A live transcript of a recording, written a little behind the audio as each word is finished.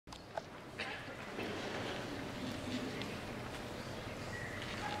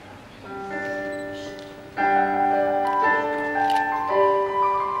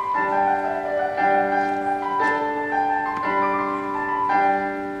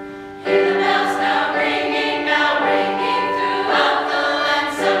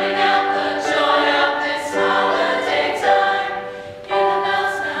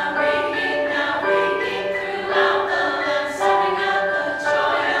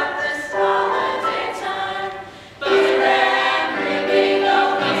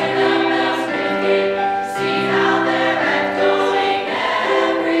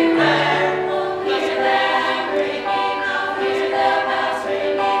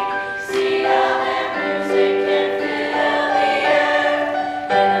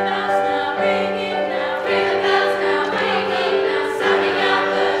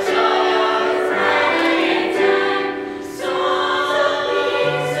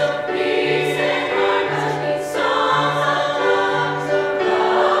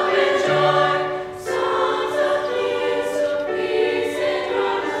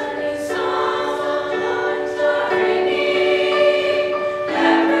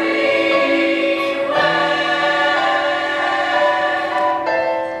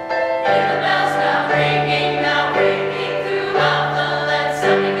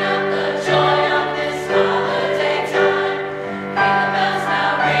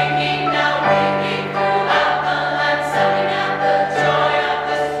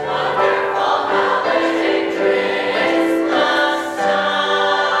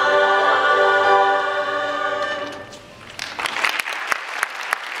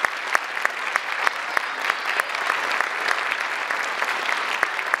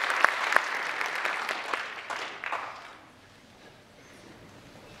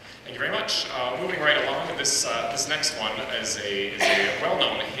this next one is a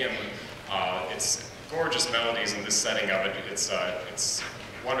well-known hymn. It's gorgeous melodies in this setting of it. It's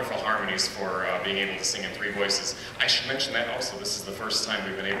wonderful harmonies for being able to sing in 3 voices. I should mention that also, this is the first time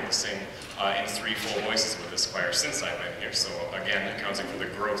we've been able to sing in 3 full voices with this choir since I've been here. So again, accounting for the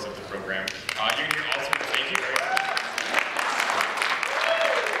growth of the program. You can hear all 3. Thank you very much.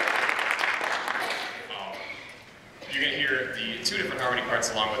 You're going to hear the 2 different harmony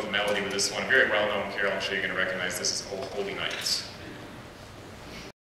parts along with the melody with this one. Very well known carol. I'm sure you're going to recognize this as "O Holy Night."